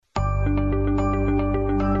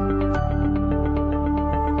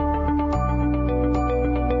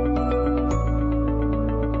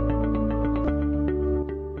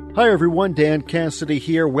Hi everyone, Dan Cassidy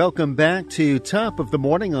here. Welcome back to Top of the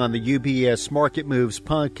Morning on the UBS Market Moves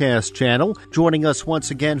podcast channel. Joining us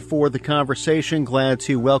once again for the conversation, glad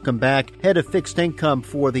to welcome back Head of Fixed Income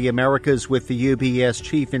for the Americas with the UBS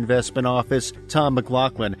Chief Investment Office, Tom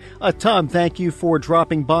McLoughlin. Tom, thank you for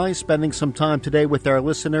dropping by, spending some time today with our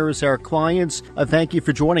listeners, our clients. Thank you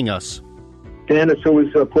for joining us. Dan, it's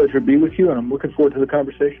always a pleasure to be with you, and I'm looking forward to the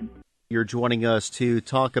conversation. You're joining us to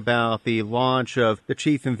talk about the launch of the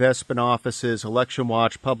Chief Investment Office's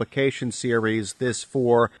ElectionWatch publication series, this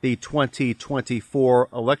for the 2024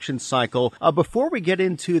 election cycle. Before we get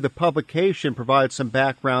into the publication, provide some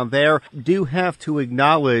background there, do have to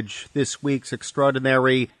acknowledge this week's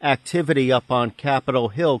extraordinary activity up on Capitol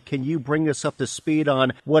Hill. Can you bring us up to speed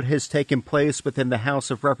on what has taken place within the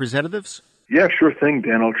House of Representatives? Yeah, sure thing,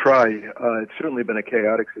 Dan. I'll try. It's certainly been a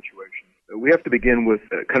chaotic situation. We have to begin with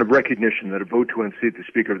a kind of recognition that a vote to unseat the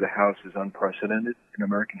Speaker of the House is unprecedented in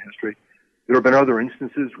American history. There have been other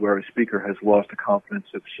instances where a Speaker has lost the confidence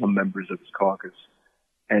of some members of his caucus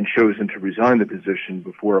and chosen to resign the position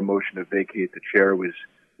before a motion to vacate the chair was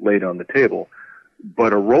laid on the table.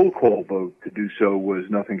 But a roll call vote to do so was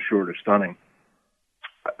nothing short of stunning.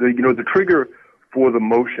 The trigger for the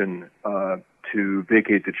motion to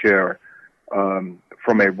vacate the chair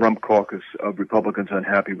from a rump caucus of Republicans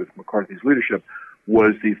unhappy with McCarthy's leadership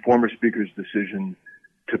was the former Speaker's decision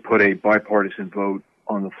to put a bipartisan vote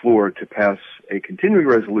on the floor to pass a continuing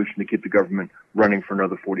resolution to keep the government running for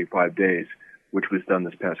another 45 days, which was done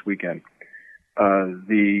this past weekend.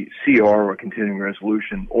 The CR, or continuing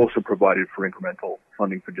resolution, also provided for incremental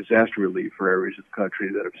funding for disaster relief for areas of the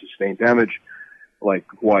country that have sustained damage, like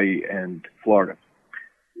Hawaii and Florida.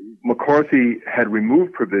 McCarthy had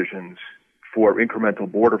removed provisions for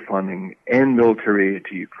incremental border funding and military aid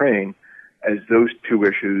to Ukraine, as those two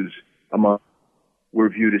issues were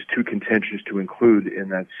viewed as too contentious to include in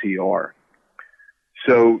that CR.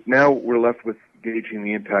 So now we're left with gauging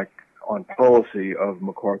the impact on policy of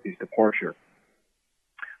McCarthy's departure.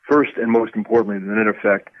 First, and most importantly, the net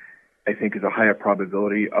effect, I think, is a higher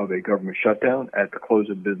probability of a government shutdown at the close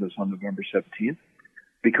of business on November 17th,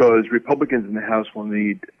 because Republicans in the House will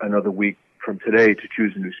need another week from today to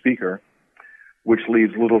choose a new Speaker, which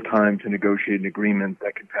leaves little time to negotiate an agreement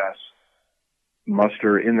that can pass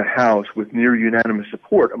muster in the House with near unanimous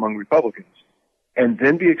support among Republicans, and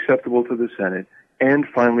then be acceptable to the Senate, and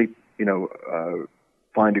finally,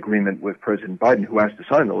 find agreement with President Biden, who has to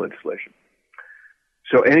sign the legislation.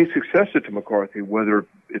 So any successor to McCarthy, whether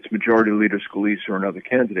it's Majority Leader Scalise or another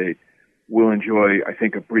candidate, will enjoy, I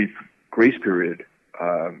think, a brief grace period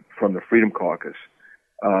from the Freedom Caucus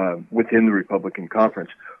within the Republican conference,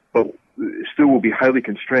 but still will be highly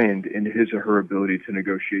constrained in his or her ability to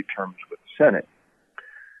negotiate terms with the Senate.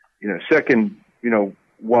 Second,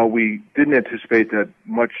 while we didn't anticipate that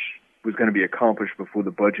much was going to be accomplished before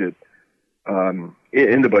the budget,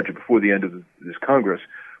 in the budget before the end of this Congress,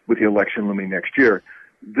 with the election looming next year,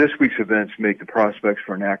 this week's events make the prospects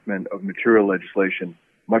for enactment of material legislation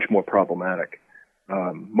much more problematic.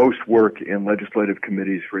 Most work in legislative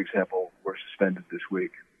committees, for example, were suspended this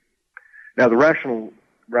week. Now, the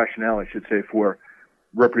rationale, I should say, for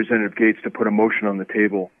Representative Gates to put a motion on the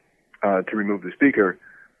table to remove the Speaker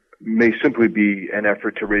may simply be an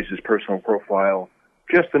effort to raise his personal profile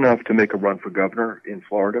just enough to make a run for governor in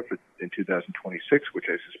Florida in 2026, which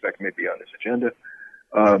I suspect may be on his agenda.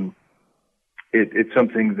 It's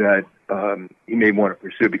something that he may want to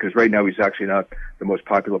pursue, because right now he's actually not the most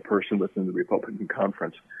popular person within the Republican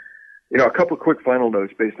conference. A couple of quick final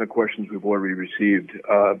notes based on questions we've already received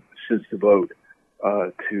since the vote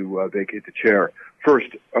to vacate the chair. First,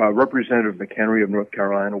 Representative McHenry of North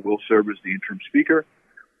Carolina will serve as the interim Speaker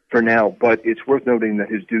for now, but it's worth noting that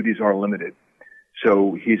his duties are limited.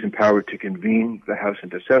 So he's empowered to convene the House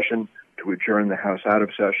into session, to adjourn the House out of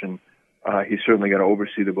session. He's certainly got to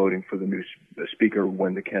oversee the voting for the new Speaker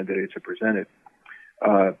when the candidates are presented.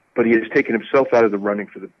 But he has taken himself out of the running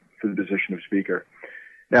for the position of Speaker.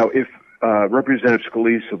 Now, if Representative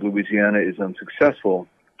Scalise of Louisiana is unsuccessful,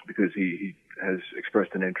 because he has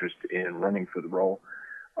expressed an interest in running for the role,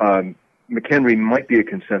 McHenry might be a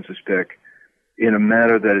consensus pick in a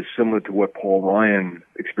manner that is similar to what Paul Ryan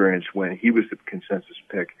experienced when he was the consensus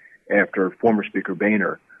pick after former Speaker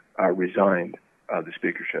Boehner resigned the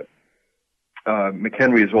speakership.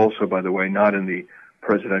 McHenry is also, by the way, not in the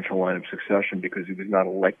presidential line of succession because he was not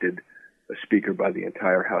elected a speaker by the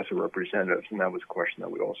entire House of Representatives, and that was a question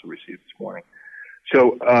that we also received this morning.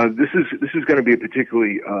 So this is going to be a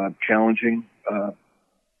particularly challenging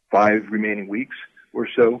 5 remaining weeks or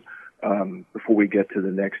so before we get to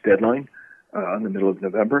the next deadline in the middle of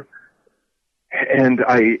November. And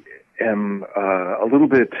I am a little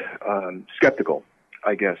bit skeptical,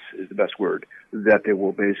 I guess is the best word, that they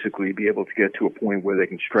will basically be able to get to a point where they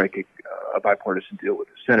can strike a bipartisan deal with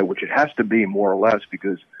the Senate, which it has to be more or less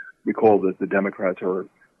because recall that the Democrats are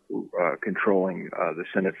controlling the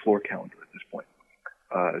Senate floor calendar at this point.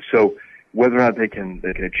 So whether or not they can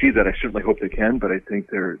achieve that, I certainly hope they can, but I think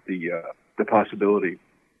the possibility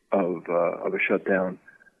of a shutdown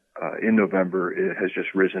in November has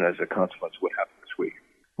just risen as a consequence of what happened this week.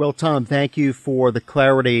 Well, Tom, thank you for the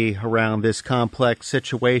clarity around this complex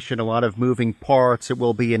situation. A lot of moving parts. It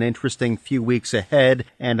will be an interesting few weeks ahead,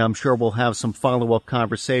 and I'm sure we'll have some follow-up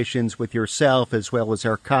conversations with yourself as well as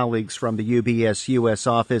our colleagues from the UBS U.S.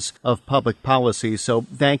 Office of Public Policy. So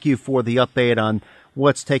thank you for the update on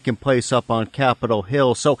what's taking place up on Capitol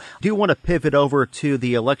Hill. So I do want to pivot over to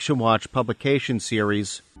the ElectionWatch publication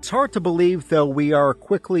series. It's hard to believe, though, we are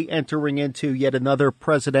quickly entering into yet another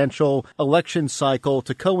presidential election cycle.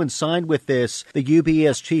 To coincide with this, the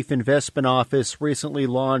UBS Chief Investment Office recently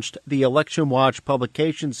launched the ElectionWatch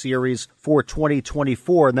publication series for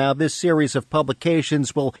 2024. Now, this series of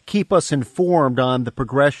publications will keep us informed on the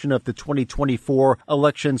progression of the 2024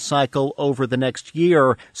 election cycle over the next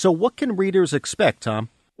year. So what can readers expect, Tom?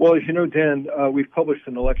 Well, as you know, Dan, we've published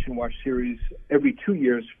an ElectionWatch series every 2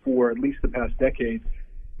 years for at least the past decade.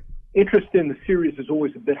 Interest in the series is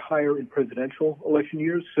always a bit higher in presidential election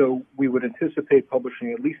years, so we would anticipate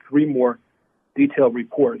publishing at least 3 more detailed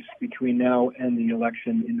reports between now and the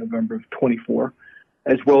election in November of 24,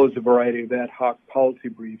 as well as a variety of ad hoc policy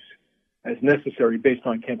briefs as necessary based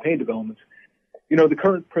on campaign developments. You know, the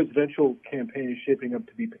current presidential campaign is shaping up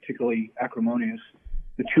to be particularly acrimonious.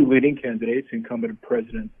 The 2 leading candidates, incumbent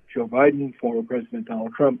President Joe Biden, former President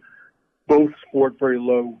Donald Trump, both sport very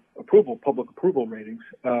low public approval ratings,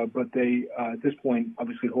 but they, at this point,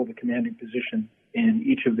 obviously hold a commanding position in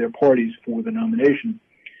each of their parties for the nomination.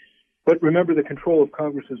 But remember, the control of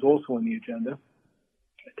Congress is also on the agenda.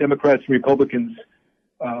 Democrats and Republicans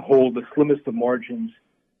hold the slimmest of margins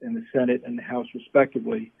in the Senate and the House,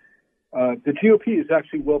 respectively. The GOP is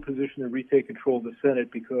actually well positioned to retake control of the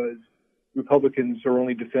Senate because Republicans are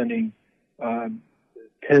only defending 10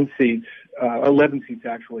 seats, 11 seats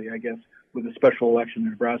actually, I guess, with a special election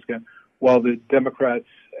in Nebraska, while the Democrats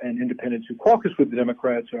and independents who caucus with the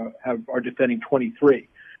Democrats are defending 23.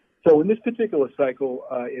 So in this particular cycle,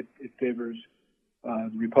 it favors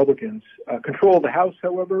the Republicans. Control of the House,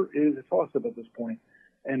 however, is a toss-up at this point,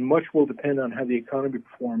 and much will depend on how the economy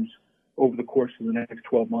performs over the course of the next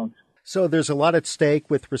 12 months. So there's a lot at stake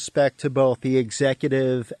with respect to both the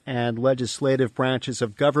executive and legislative branches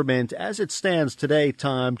of government. As it stands today,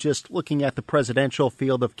 Tom, just looking at the presidential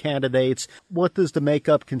field of candidates, what does the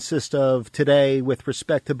makeup consist of today with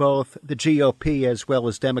respect to both the GOP as well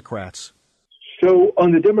as Democrats? So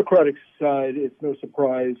on the Democratic side, it's no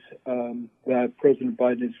surprise that President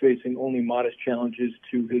Biden is facing only modest challenges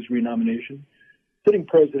to his renomination. Sitting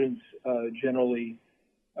presidents generally,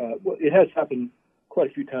 it has happened quite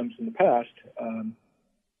a few times in the past,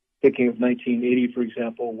 thinking of 1980, for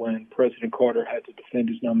example, when President Carter had to defend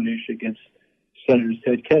his nomination against Senator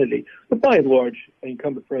Ted Kennedy. But by and large,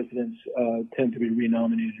 incumbent presidents tend to be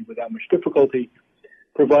renominated without much difficulty.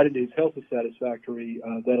 Provided his health is satisfactory,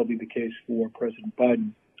 that'll be the case for President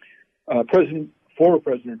Biden. Former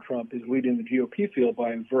President Trump is leading the GOP field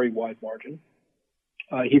by a very wide margin.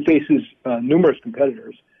 He faces numerous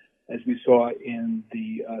competitors, as we saw in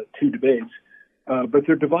the 2 debates. But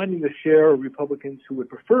they're dividing the share of Republicans who would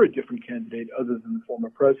prefer a different candidate other than the former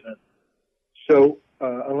president. So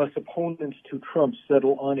unless opponents to Trump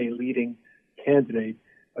settle on a leading candidate,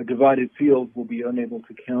 a divided field will be unable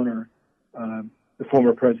to counter the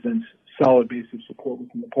former president's solid base of support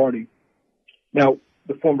within the party. Now,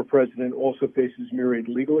 the former president also faces myriad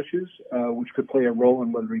legal issues, which could play a role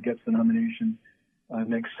in whether he gets the nomination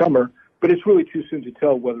next summer. But it's really too soon to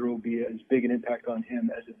tell whether it will be as big an impact on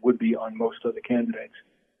him as it would be on most other candidates.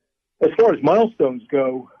 As far as milestones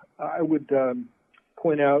go, I would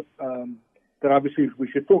point out that obviously we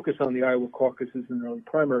should focus on the Iowa caucuses and early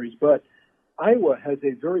primaries, but Iowa has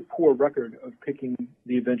a very poor record of picking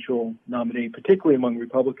the eventual nominee, particularly among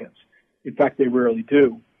Republicans. In fact, they rarely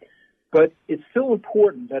do. But it's still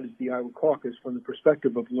important, that is the Iowa caucus, from the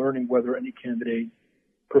perspective of learning whether any candidate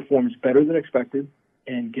performs better than expected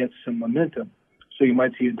and gets some momentum. So you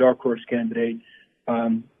might see a dark horse candidate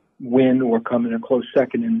win or come in a close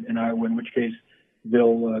second in Iowa, in which case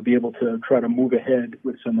they'll be able to try to move ahead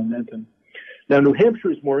with some momentum. Now, New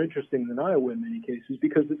Hampshire is more interesting than Iowa in many cases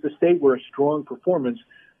because it's a state where a strong performance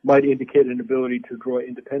might indicate an ability to draw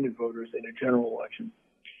independent voters in a general election.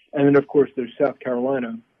 And then, of course, there's South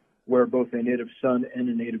Carolina, where both a native son and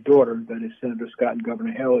a native daughter, that is Senator Scott and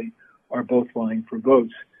Governor Haley, are both vying for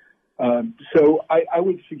votes. So I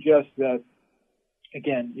would suggest that,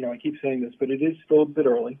 again, I keep saying this, but it is still a bit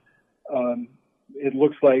early. It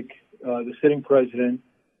looks like the sitting president,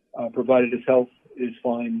 provided his health is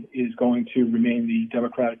fine, is going to remain the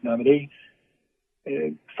Democratic nominee.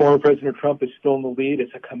 Former President Trump is still in the lead.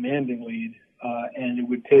 It's a commanding lead, and it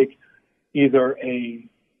would take either a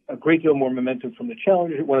great deal more momentum from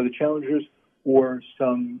one of the challengers, or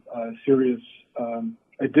some serious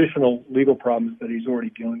additional legal problems that he's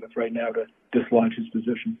already dealing with right now to dislodge his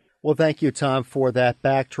position. Well, thank you, Tom, for that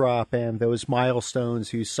backdrop, and those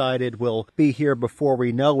milestones you cited will be here before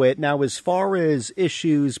we know it. Now, as far as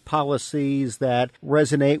issues, policies that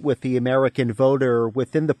resonate with the American voter,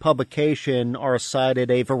 within the publication are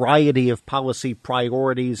cited a variety of policy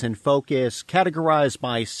priorities and focus categorized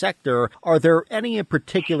by sector. Are there any in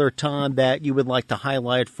particular, Tom, that you would like to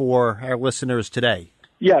highlight for our listeners today?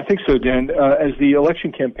 Yeah, I think so, Dan. As the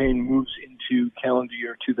election campaign moves into calendar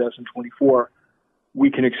year 2024, we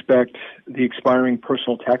can expect the expiring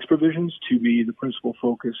personal tax provisions to be the principal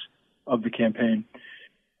focus of the campaign.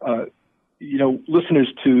 Listeners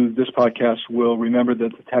to this podcast will remember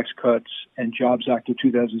that the Tax Cuts and Jobs Act of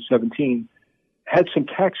 2017 had some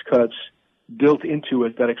tax cuts built into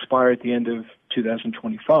it that expire at the end of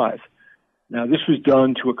 2025. Now, this was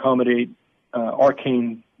done to accommodate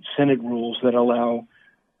arcane Senate rules that allow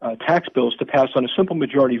tax bills to pass on a simple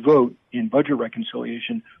majority vote in budget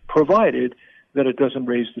reconciliation, provided that it doesn't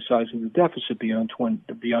raise the size of the deficit beyond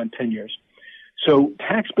 10 years. So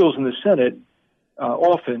tax bills in the Senate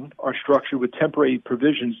often are structured with temporary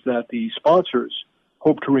provisions that the sponsors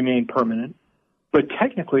hope to remain permanent, but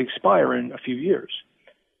technically expire in a few years.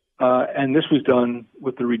 And this was done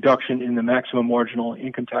with the reduction in the maximum marginal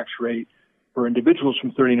income tax rate for individuals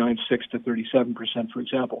from 39.6% to 37%, for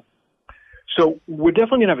example. So we're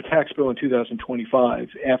definitely going to have a tax bill in 2025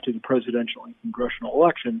 after the presidential and congressional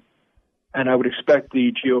election. And I would expect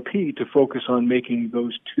the GOP to focus on making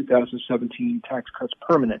those 2017 tax cuts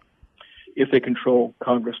permanent if they control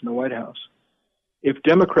Congress and the White House. If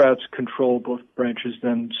Democrats control both branches,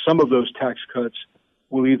 then some of those tax cuts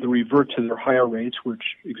will either revert to their higher rates, which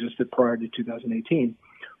existed prior to 2018,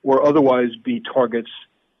 or otherwise be targeted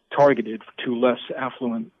to less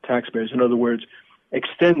affluent taxpayers. In other words,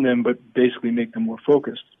 extend them, but basically make them more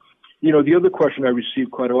focused. The other question I receive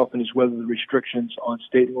quite often is whether the restrictions on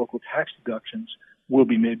state and local tax deductions will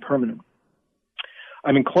be made permanent.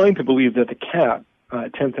 I'm inclined to believe that the cap,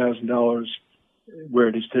 $10,000, where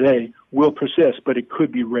it is today, will persist, but it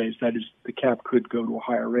could be raised. That is, the cap could go to a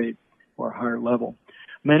higher rate or a higher level.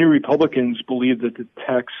 Many Republicans believe that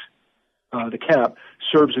the cap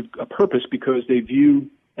serves a purpose because they view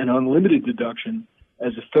an unlimited deduction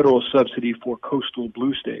as a federal subsidy for coastal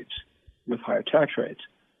blue states with higher tax rates.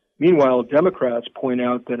 Meanwhile, Democrats point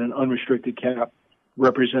out that an unrestricted cap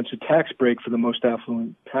represents a tax break for the most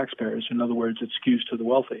affluent taxpayers. In other words, it skews to the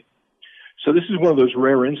wealthy. So this is one of those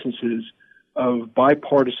rare instances of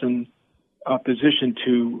bipartisan opposition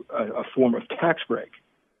to a form of tax break.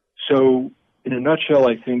 So in a nutshell,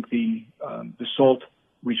 I think the SALT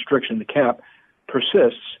restriction, the cap,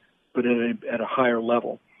 persists, but at a higher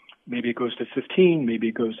level. Maybe it goes to 15, maybe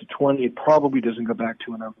it goes to 20. It probably doesn't go back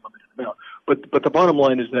to an unlimited amount. But the bottom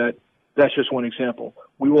line is that that's just one example.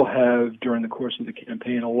 We will have, during the course of the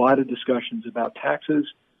campaign, a lot of discussions about taxes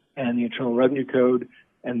and the Internal Revenue Code,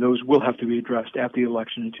 and those will have to be addressed after the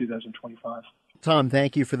election in 2025. Tom,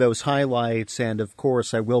 thank you for those highlights. And of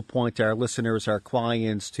course, I will point our listeners, our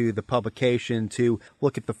clients, to the publication to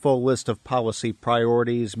look at the full list of policy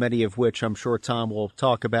priorities, many of which I'm sure Tom will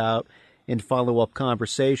talk about in follow-up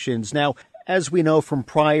conversations. Now, as we know from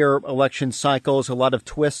prior election cycles, a lot of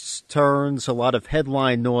twists, turns, a lot of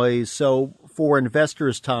headline noise. So for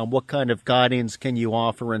investors, Tom, what kind of guidance can you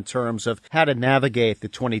offer in terms of how to navigate the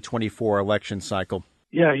 2024 election cycle?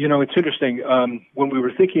 Yeah, it's interesting. When we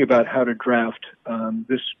were thinking about how to draft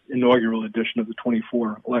this inaugural edition of the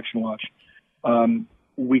 24 ElectionWatch,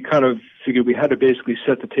 we kind of figured we had to basically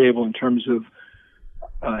set the table in terms of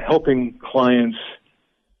helping clients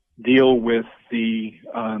deal with the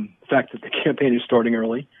fact that the campaign is starting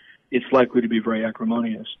early. It's likely to be very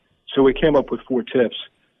acrimonious. So we came up with 4 tips,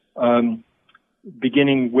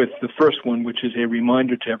 beginning with the first one, which is a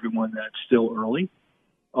reminder to everyone that it's still early.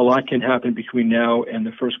 A lot can happen between now and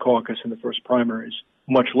the first caucus and the first primaries,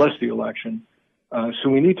 much less the election. So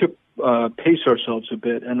we need to pace ourselves a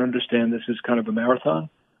bit and understand this is kind of a marathon,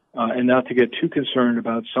 and not to get too concerned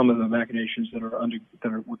about some of the machinations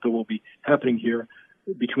that will be happening here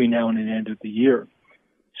between now and the end of the year.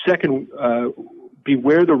 Second,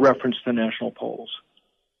 beware the reference to national polls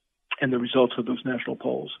and the results of those national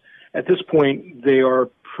polls. At this point, they are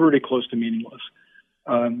pretty close to meaningless.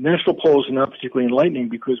 National polls are not particularly enlightening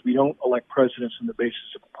because we don't elect presidents on the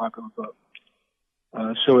basis of a popular vote.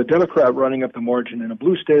 So a Democrat running up the margin in a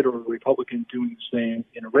blue state or a Republican doing the same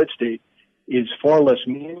in a red state is far less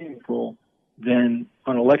meaningful than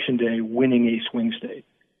on election day winning a swing state.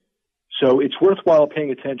 So it's worthwhile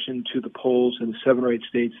paying attention to the polls in the 7 or 8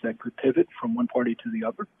 states that could pivot from one party to the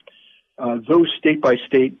other. Those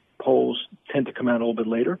state-by-state polls tend to come out a little bit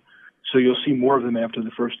later, so you'll see more of them after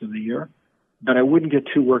the first of the year. But I wouldn't get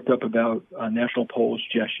too worked up about national polls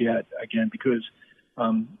just yet, again, because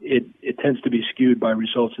it tends to be skewed by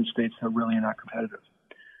results in states that really are not competitive.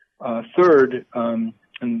 Third, and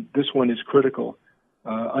this one is critical,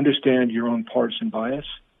 understand your own partisan bias.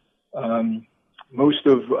 Most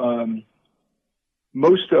of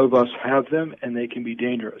us have them, and they can be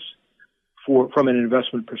dangerous from an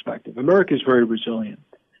investment perspective. America is very resilient,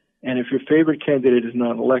 and if your favorite candidate is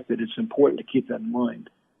not elected, it's important to keep that in mind.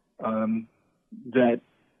 That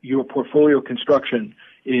your portfolio construction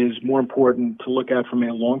is more important to look at from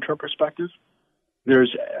a long-term perspective.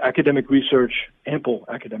 There's academic research, ample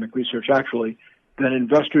academic research actually, that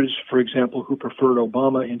investors, for example, who preferred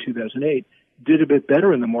Obama in 2008 did a bit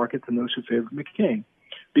better in the market than those who favored McCain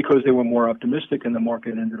because they were more optimistic and the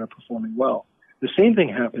market ended up performing well. The same thing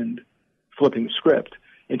happened, flipping the script,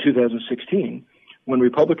 in 2016 when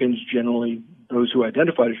Republicans generally, those who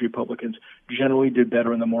identified as Republicans, generally did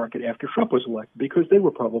better in the market after Trump was elected because they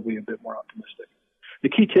were probably a bit more optimistic. The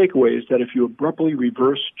key takeaway is that if you abruptly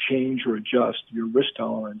reverse, change, or adjust your risk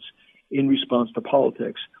tolerance in response to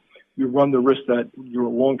politics, you run the risk that your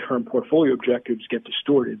long-term portfolio objectives get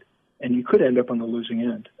distorted, and you could end up on the losing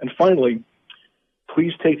end. And finally,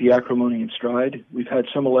 please take the acrimony in stride. We've had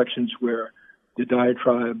some elections where the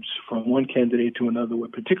diatribes from one candidate to another were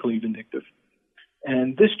particularly vindictive.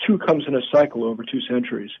 And this, too, comes in a cycle over 2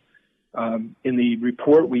 centuries. In the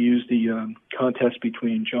report, we used the contest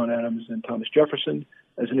between John Adams and Thomas Jefferson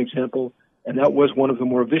as an example, and that was one of the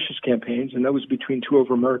more vicious campaigns, and that was between 2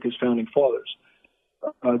 of America's founding fathers.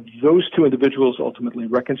 Those 2 individuals ultimately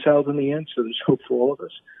reconciled in the end, so there's hope for all of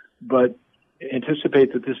us. But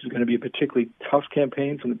anticipate that this is going to be a particularly tough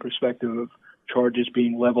campaign from the perspective of charges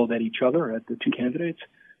being leveled at each other, at the 2 candidates,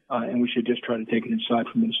 and we should just try to take it inside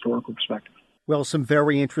from a historical perspective. Well, some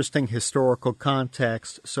very interesting historical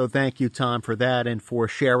context. So thank you, Tom, for that and for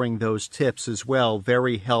sharing those tips as well.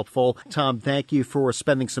 Very helpful. Tom, thank you for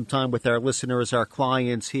spending some time with our listeners, our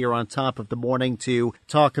clients here on Top of the Morning to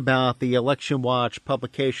talk about the ElectionWatch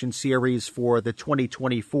publication series for the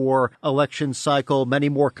 2024 election cycle. Many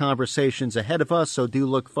more conversations ahead of us, so do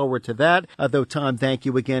look forward to that. Though, Tom, thank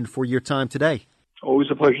you again for your time today.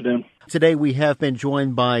 Always a pleasure, Dan. Today we have been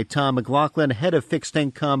joined by Tom McLoughlin, Head of Fixed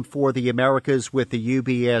Income for the Americas with the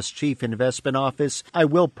UBS Chief Investment Office. I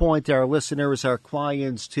will point our listeners, our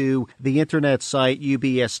clients, to the internet site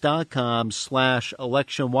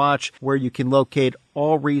ubs.com/ElectionWatch, where you can locate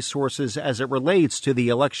all resources as it relates to the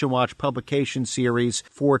ElectionWatch publication series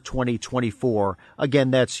for 2024.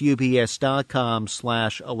 Again, that's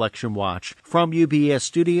ubs.com/ElectionWatch. From UBS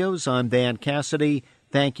Studios, I'm Dan Cassidy.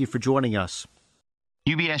 Thank you for joining us.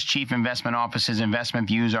 UBS Chief Investment Office's investment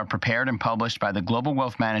views are prepared and published by the global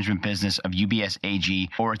wealth management business of UBS AG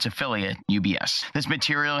or its affiliate, UBS. This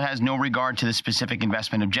material has no regard to the specific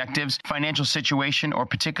investment objectives, financial situation, or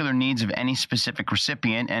particular needs of any specific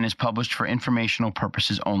recipient and is published for informational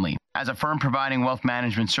purposes only. As a firm providing wealth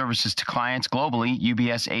management services to clients globally,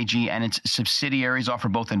 UBS AG and its subsidiaries offer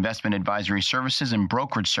both investment advisory services and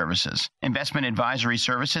brokerage services. Investment advisory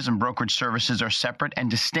services and brokerage services are separate and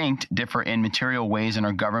distinct, differ in material ways, and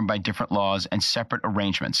are governed by different laws and separate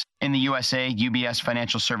arrangements. In the USA, UBS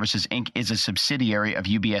Financial Services, Inc. is a subsidiary of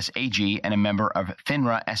UBS AG and a member of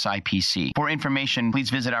FINRA SIPC. For information, please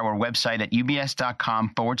visit our website at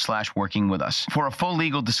ubs.com/working with us. For a full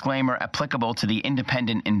legal disclaimer applicable to the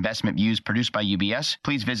independent investment views produced by UBS,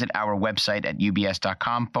 please visit our website at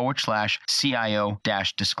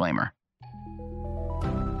ubs.com/CIO-disclaimer.